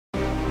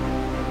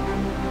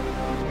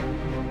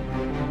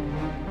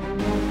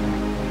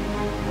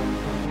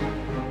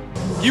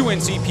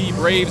UNCP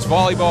Braves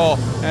volleyball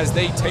as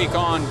they take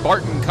on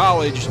Barton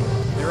College.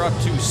 They're up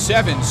to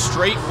 7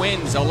 straight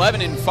wins,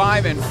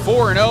 11-5 and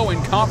 4-0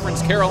 in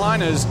Conference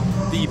Carolinas,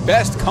 the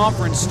best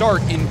conference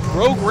start in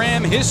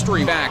program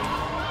history. Back,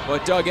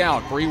 but dug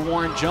out. Bree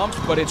Warren jumps,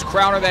 but it's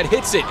Crowder that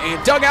hits it,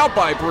 and dug out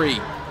by Bree.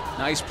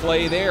 Nice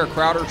play there.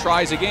 Crowder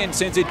tries again,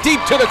 sends it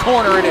deep to the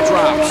corner, and it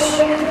drops.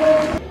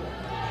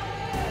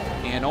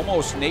 And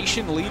almost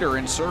nation leader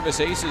in service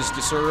aces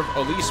to serve,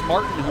 Elise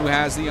Martin, who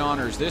has the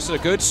honors. This is a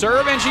good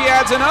serve, and she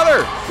adds another.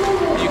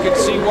 You can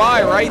see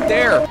why right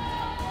there.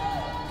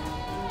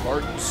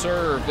 Barton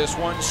serve, this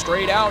one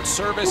straight out,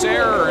 service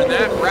error, and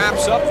that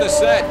wraps up the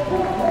set.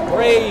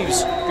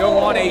 Braves go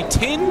on a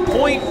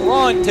 10-point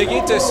run to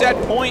get to set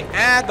point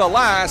at the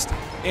last,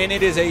 and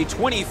it is a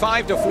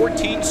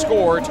 25-14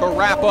 score to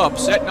wrap up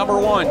set number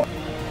 1.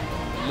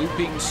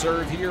 Looping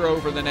serve here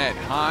over the net.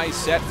 High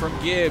set from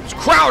Gibbs.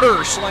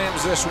 Crowder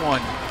slams this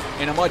one.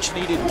 And a much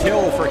needed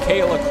kill for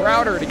Kayla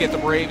Crowder to get the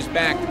Braves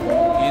back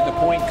in the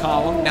point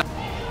column. Now,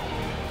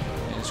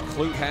 as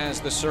Clute has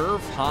the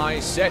serve. High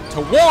set to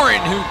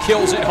Warren, who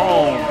kills it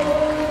home.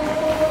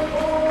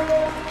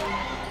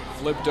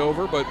 Flipped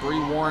over, but Bree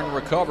Warren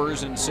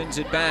recovers and sends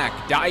it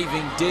back.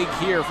 Diving dig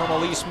here from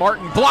Elise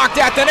Martin. Blocked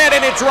at the net,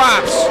 and it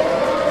drops.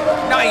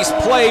 Nice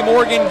play,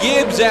 Morgan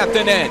Gibbs at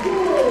the net.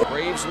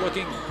 Braves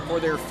looking for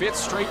their 5th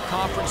straight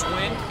conference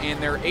win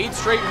and their 8th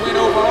straight win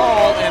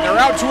overall, and they're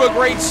out to a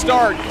great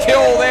start.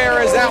 Kill there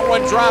as that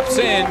one drops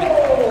in,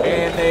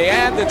 and they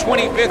add the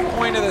 25th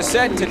point of the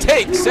set to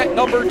take set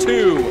number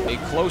 2. A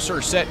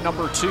closer set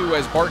number 2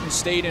 as Barton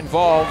stayed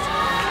involved,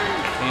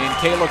 and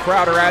Kayla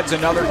Crowder adds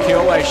another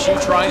kill as she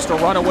tries to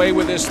run away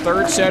with this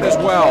 3rd set as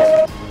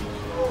well.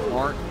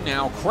 Barton,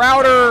 now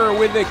Crowder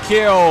with the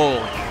kill.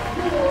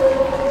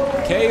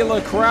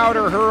 Kayla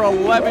Crowder, her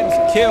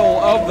 11th kill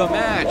of the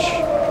match.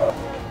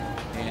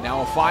 And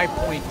now a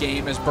 5-point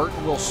game as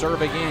Barton will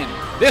serve again.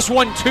 This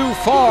one too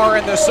far,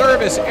 and the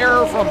service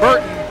error from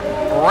Barton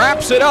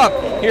wraps it up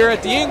here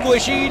at the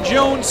English E.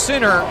 Jones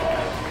Center,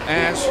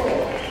 as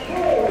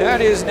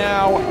that is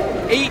now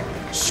 8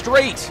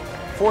 straight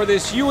for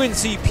this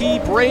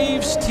UNCP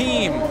Braves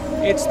team.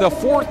 It's the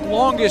 4th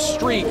longest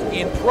streak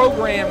in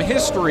program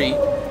history.